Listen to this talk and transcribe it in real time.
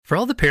For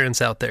all the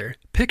parents out there,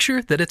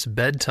 picture that it's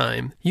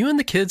bedtime. You and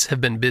the kids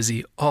have been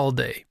busy all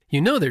day.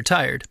 You know they're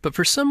tired, but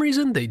for some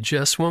reason they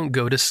just won't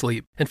go to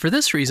sleep. And for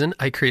this reason,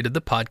 I created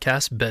the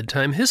podcast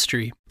Bedtime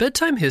History.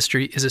 Bedtime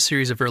History is a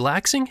series of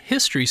relaxing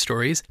history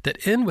stories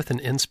that end with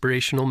an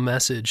inspirational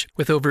message.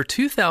 With over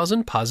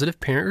 2,000 positive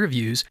parent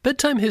reviews,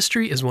 Bedtime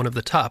History is one of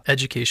the top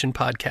education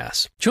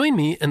podcasts. Join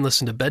me and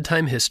listen to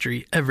Bedtime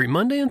History every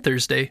Monday and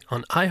Thursday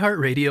on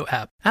iHeartRadio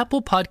app,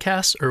 Apple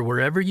Podcasts, or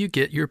wherever you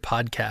get your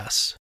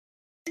podcasts.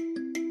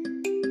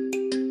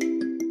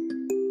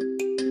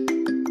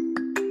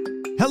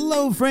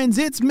 Hello friends,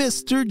 it's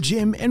Mr.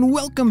 Jim and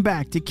welcome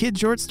back to Kid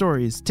Short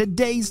Stories.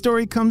 Today's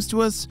story comes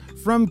to us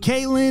from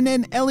Caelan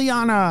and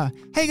Eliana.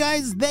 Hey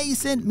guys, they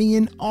sent me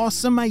an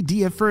awesome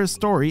idea for a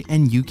story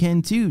and you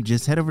can too.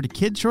 Just head over to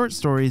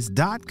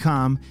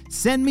kidshortstories.com,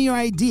 send me your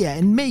idea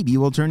and maybe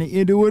we'll turn it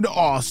into an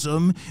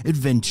awesome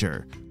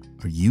adventure.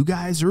 Are you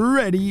guys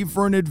ready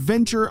for an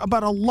adventure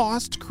about a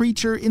lost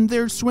creature in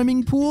their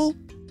swimming pool?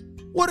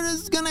 What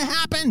is gonna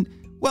happen?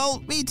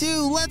 Well, me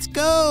too, let's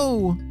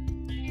go!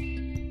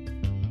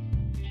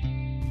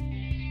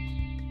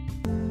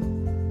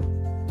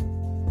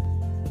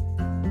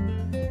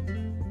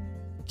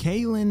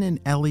 Caelan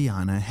and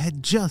Eliana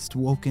had just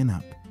woken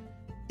up.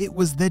 It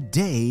was the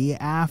day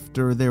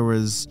after there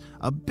was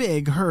a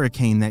big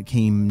hurricane that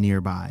came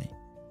nearby.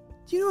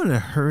 Do you know what a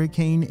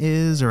hurricane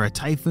is or a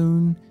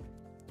typhoon?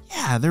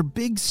 Yeah, they're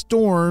big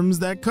storms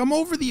that come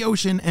over the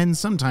ocean and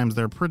sometimes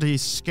they're pretty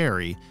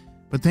scary.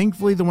 But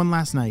thankfully the one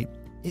last night,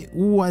 it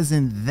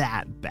wasn't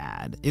that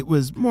bad. It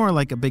was more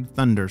like a big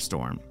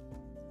thunderstorm.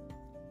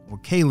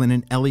 Well, Caelan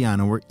and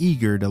Eliana were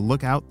eager to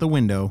look out the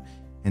window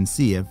and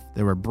see if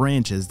there were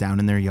branches down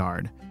in their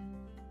yard.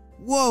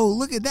 Whoa,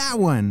 look at that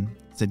one,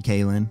 said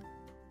Caelan.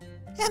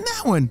 And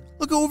that one,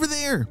 look over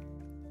there.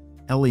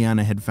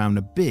 Eliana had found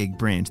a big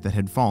branch that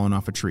had fallen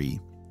off a tree,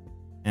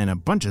 and a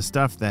bunch of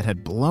stuff that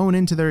had blown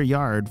into their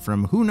yard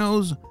from who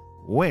knows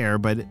where,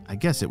 but I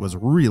guess it was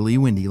really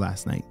windy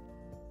last night.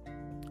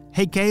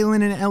 Hey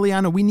Caelan and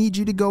Eliana, we need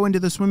you to go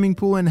into the swimming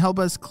pool and help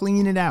us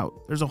clean it out.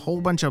 There's a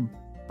whole bunch of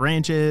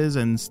branches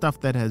and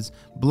stuff that has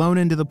blown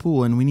into the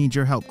pool and we need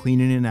your help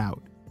cleaning it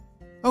out.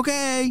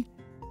 Okay.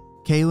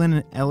 Caelan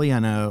and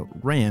Eliana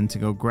ran to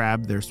go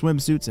grab their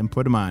swimsuits and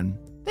put them on.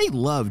 They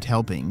loved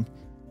helping.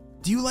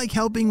 Do you like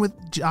helping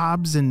with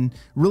jobs and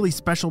really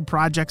special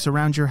projects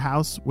around your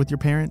house with your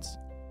parents?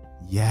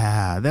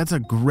 Yeah, that's a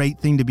great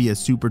thing to be a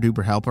super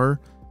duper helper.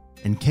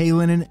 And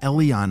Caelan and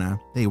Eliana,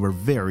 they were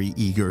very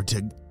eager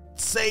to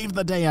save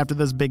the day after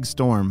this big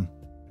storm.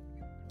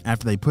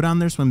 After they put on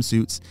their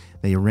swimsuits,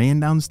 they ran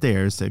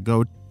downstairs to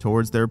go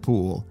towards their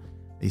pool.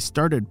 They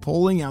started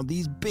pulling out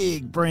these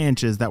big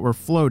branches that were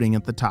floating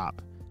at the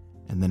top.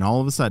 And then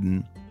all of a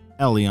sudden,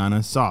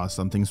 Eliana saw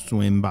something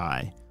swim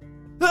by.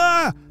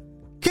 Ah!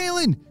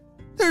 Caelan!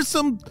 There's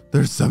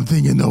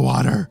something in the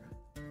water.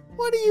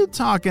 What are you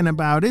talking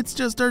about? It's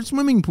just our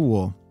swimming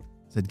pool,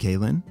 said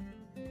Caelan.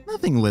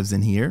 Nothing lives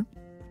in here.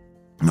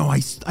 No,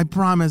 I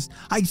promise.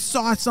 I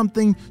saw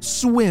something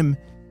swim.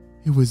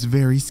 It was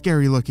very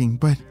scary looking,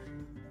 but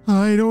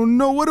I don't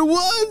know what it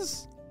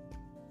was.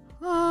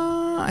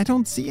 I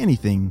don't see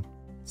anything,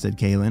 said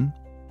Caelan.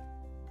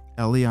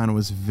 Eliana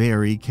was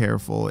very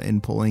careful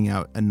in pulling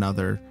out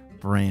another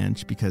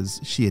branch because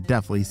she had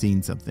definitely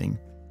seen something.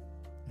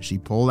 She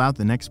pulled out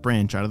the next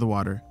branch out of the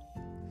water.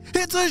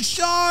 It's a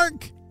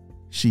shark!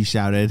 She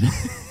shouted.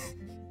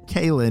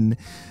 Caelan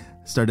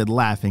started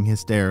laughing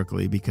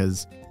hysterically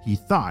because he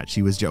thought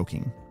she was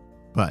joking,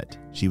 but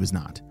she was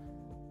not.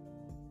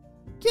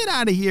 Get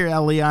out of here,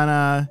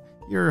 Eliana.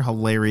 You're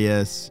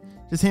hilarious.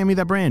 Just hand me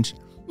that branch.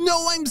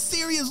 No, I'm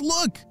serious.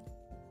 Look.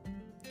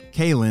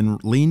 Caelan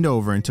leaned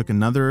over and took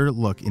another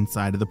look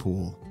inside of the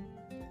pool.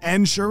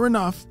 And sure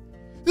enough,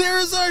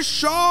 there's a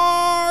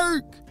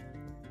shark!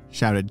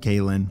 Shouted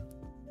Caelan.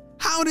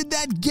 How did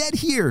that get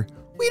here?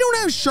 We don't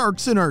have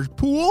sharks in our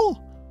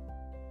pool.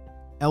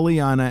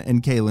 Eliana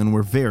and Caelan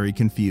were very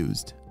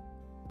confused.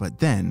 But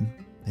then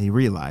they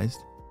realized,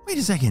 wait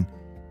a second.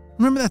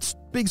 Remember that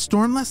big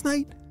storm last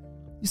night?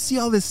 You see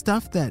all this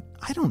stuff that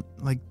I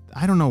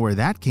don't know where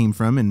that came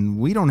from, and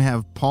we don't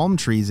have palm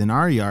trees in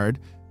our yard.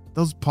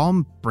 Those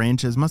palm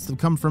branches must have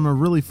come from a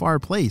really far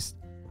place.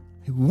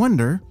 I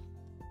wonder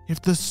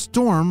if the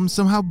storm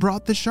somehow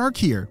brought the shark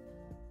here.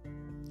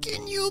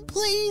 Can you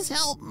please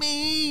help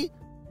me?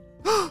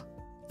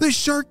 The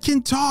shark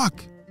can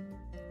talk!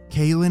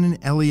 Caelan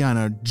and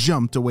Eliana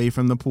jumped away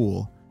from the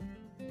pool.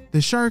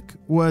 The shark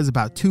was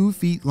about 2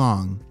 feet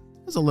long.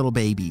 It was a little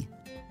baby.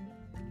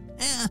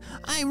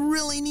 I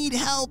really need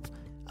help.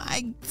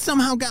 I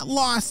somehow got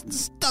lost and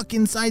stuck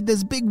inside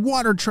this big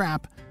water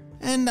trap,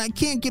 and I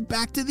can't get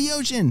back to the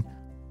ocean.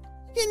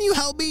 Can you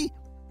help me?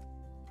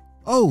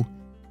 Oh,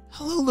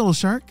 hello, little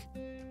shark,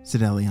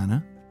 said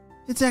Eliana.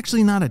 It's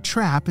actually not a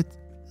trap.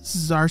 This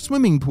is our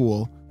swimming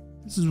pool.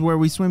 This is where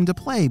we swim to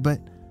play, but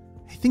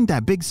I think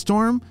that big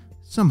storm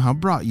somehow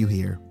brought you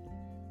here.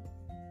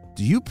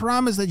 Do you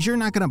promise that you're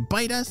not going to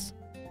bite us?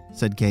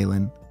 Said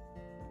Caelan.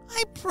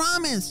 I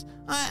promise.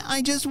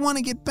 I just want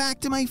to get back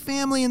to my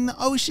family in the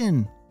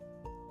ocean.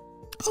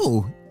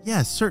 Oh,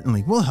 yes,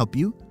 certainly. We'll help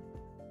you.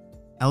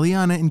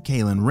 Eliana and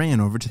Caelan ran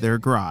over to their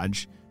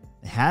garage.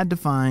 They had to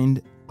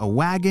find a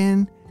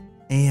wagon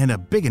and a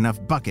big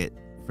enough bucket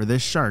for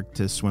this shark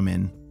to swim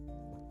in.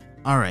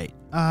 All right.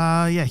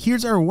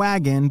 Here's our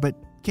wagon, but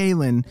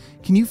Caelan,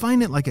 can you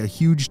find it like a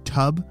huge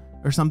tub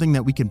or something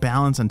that we can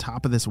balance on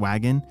top of this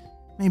wagon?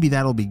 Maybe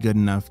that'll be good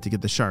enough to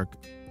get the shark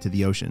to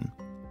the ocean.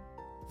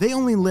 They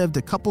only lived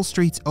a couple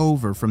streets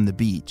over from the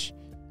beach,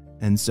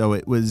 and so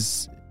it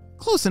was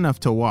close enough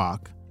to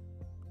walk.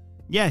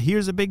 Yeah,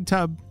 here's a big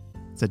tub,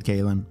 said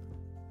Caelan.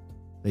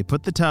 They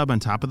put the tub on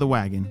top of the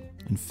wagon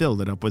and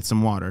filled it up with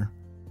some water.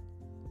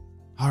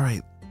 All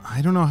right,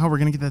 I don't know how we're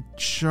going to get that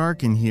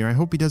shark in here. I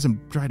hope he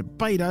doesn't try to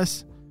bite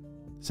us,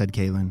 said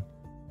Caelan.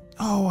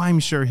 Oh, I'm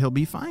sure he'll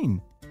be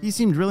fine. He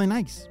seemed really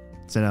nice,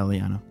 said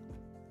Eliana.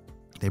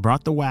 They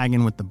brought the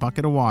wagon with the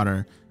bucket of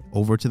water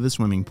over to the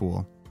swimming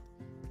pool.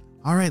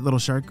 All right, little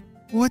shark,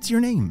 what's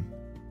your name?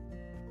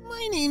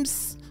 My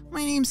name's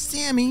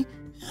Sammy.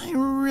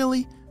 I'm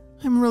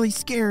really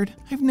scared.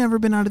 I've never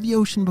been out of the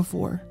ocean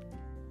before.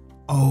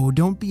 Oh,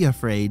 don't be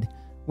afraid.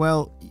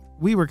 Well,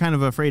 we were kind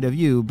of afraid of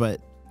you,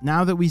 but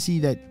now that we see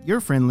that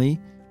you're friendly,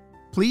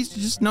 please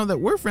just know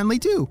that we're friendly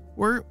too.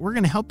 We're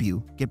going to help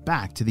you get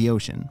back to the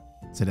ocean,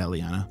 said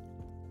Eliana.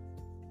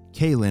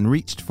 Caelan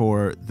reached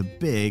for the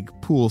big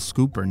pool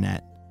scooper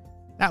net.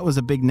 That was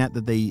a big net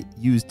that they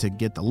used to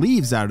get the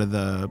leaves out of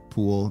the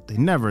pool. They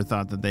never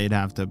thought that they'd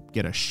have to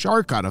get a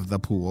shark out of the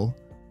pool.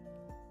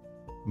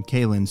 And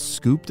Caelan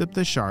scooped up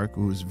the shark,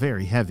 who was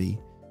very heavy,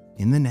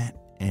 in the net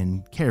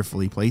and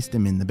carefully placed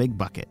him in the big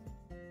bucket.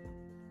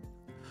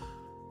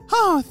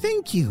 Oh,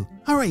 thank you.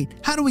 All right,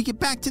 how do we get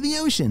back to the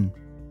ocean?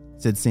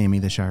 Said Sammy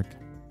the shark.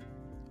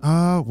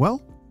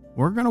 Well,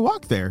 we're going to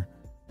walk there.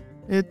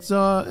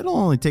 It'll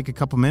only take a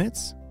couple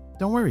minutes.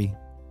 Don't worry.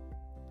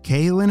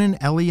 Caelan and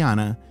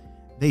Eliana,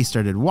 they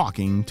started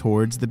walking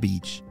towards the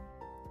beach,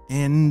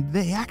 and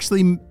they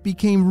actually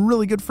became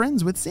really good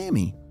friends with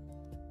Sammy.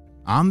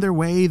 On their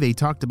way, they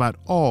talked about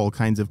all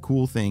kinds of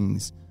cool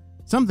things.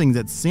 Some things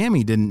that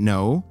Sammy didn't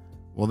know.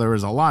 Well, there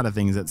was a lot of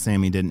things that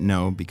Sammy didn't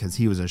know because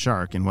he was a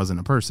shark and wasn't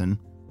a person.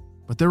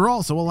 But there were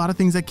also a lot of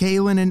things that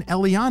Caelan and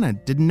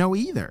Eliana didn't know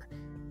either.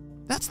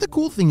 That's the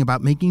cool thing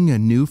about making a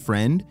new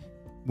friend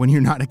when you're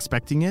not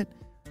expecting it.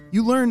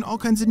 You learn all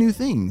kinds of new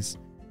things.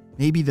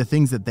 Maybe the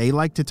things that they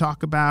like to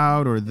talk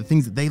about or the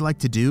things that they like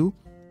to do.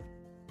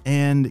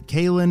 And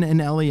Caelan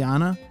and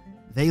Eliana,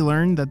 they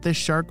learned that this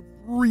shark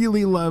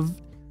really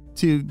loved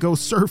to go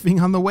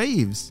surfing on the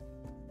waves,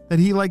 that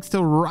he likes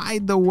to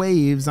ride the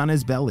waves on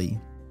his belly.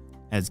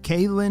 As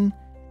Caelan,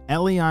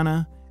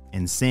 Eliana,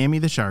 and Sammy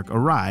the shark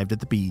arrived at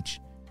the beach,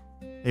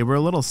 they were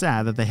a little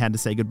sad that they had to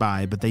say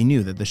goodbye, but they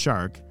knew that the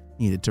shark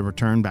needed to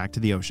return back to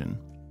the ocean.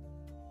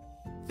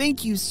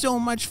 Thank you so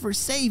much for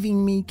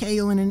saving me,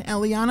 Caelan and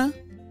Eliana,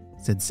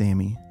 said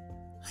Sammy.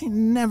 I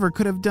never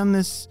could have done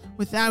this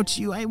without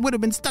you. I would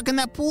have been stuck in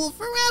that pool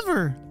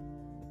forever.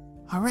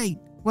 All right,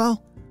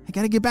 well, I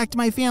gotta get back to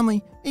my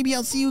family. Maybe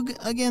I'll see you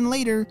again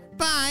later.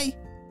 Bye.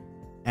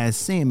 As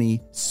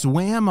Sammy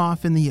swam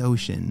off in the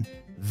ocean,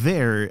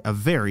 a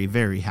very,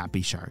 very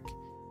happy shark.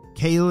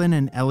 Caelan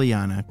and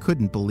Eliana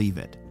couldn't believe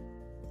it.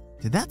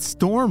 Did that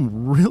storm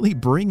really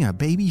bring a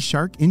baby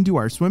shark into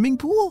our swimming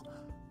pool?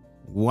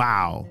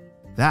 Wow,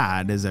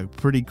 that is a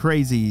pretty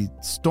crazy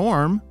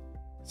storm,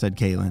 said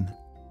Caelan.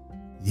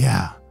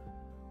 Yeah,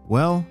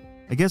 well,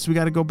 I guess we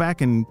gotta go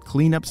back and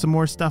clean up some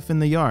more stuff in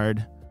the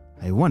yard.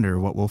 I wonder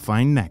what we'll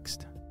find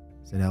next,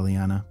 said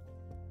Eliana.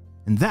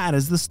 And that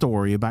is the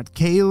story about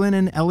Caelan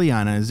and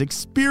Eliana's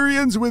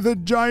experience with a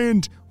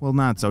giant, well,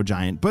 not so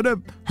giant, but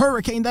a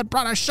hurricane that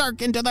brought a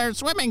shark into their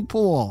swimming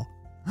pool.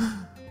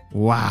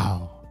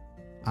 Wow.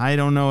 I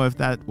don't know if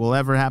that will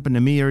ever happen to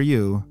me or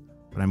you,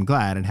 but I'm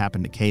glad it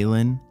happened to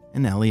Caelan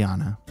and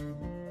Eliana.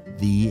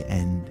 The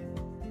end.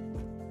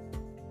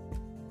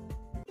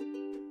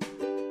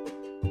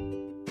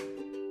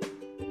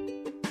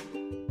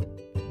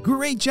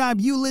 Great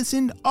job, you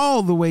listened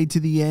all the way to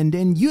the end,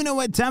 and you know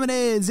what time it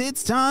is.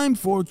 It's time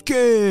for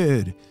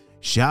Kid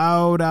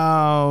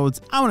Shout-outs.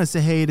 I want to say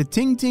hey to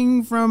Ting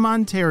Ting from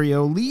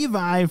Ontario,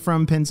 Levi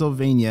from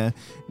Pennsylvania,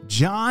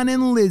 John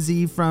and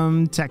Lizzie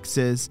from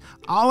Texas,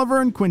 Oliver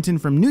and Quentin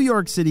from New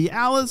York City,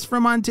 Alice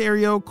from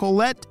Ontario,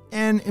 Colette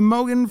and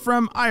Imogen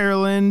from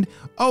Ireland,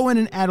 Owen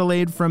and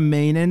Adelaide from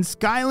Maine, and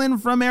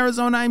Skylan from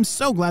Arizona. I'm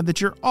so glad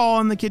that you're all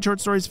in the Kid Short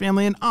Stories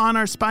family and on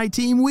our spy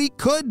team. We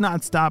could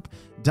not stop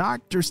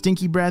Dr.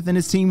 Stinky Breath and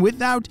his team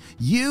without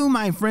you,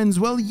 my friends.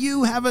 Well,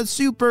 you have a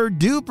super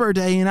duper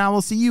day, and I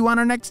will see you on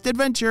our next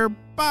adventure.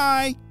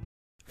 Bye.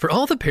 For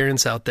all the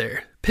parents out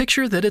there,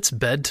 picture that it's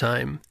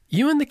bedtime.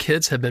 You and the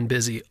kids have been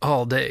busy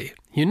all day.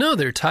 You know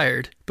they're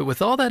tired, but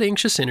with all that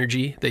anxious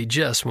energy, they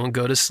just won't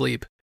go to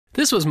sleep.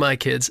 This was my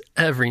kids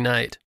every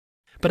night.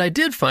 But I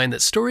did find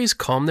that stories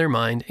calmed their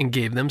mind and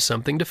gave them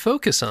something to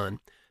focus on.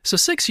 So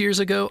 6 years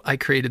ago, I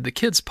created the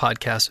kids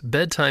podcast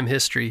Bedtime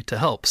History to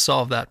help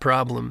solve that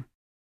problem.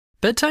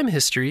 Bedtime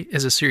History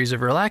is a series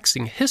of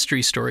relaxing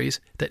history stories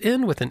that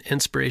end with an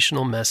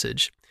inspirational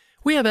message.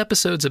 We have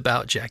episodes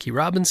about Jackie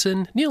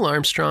Robinson, Neil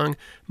Armstrong,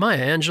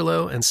 Maya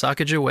Angelou, and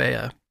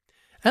Sacagawea.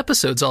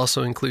 Episodes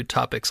also include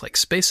topics like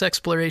space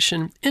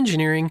exploration,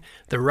 engineering,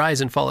 the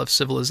rise and fall of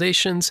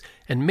civilizations,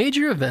 and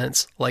major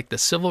events like the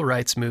Civil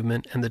Rights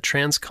Movement and the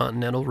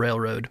Transcontinental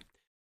Railroad.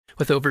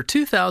 With over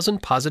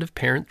 2,000 positive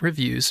parent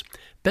reviews,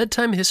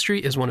 Bedtime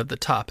History is one of the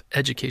top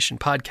education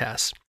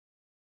podcasts.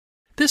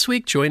 This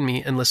week, join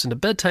me and listen to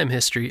Bedtime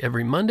History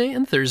every Monday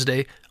and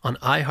Thursday on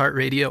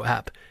iHeartRadio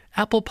app,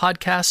 Apple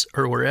Podcasts,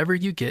 or wherever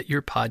you get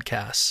your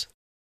podcasts.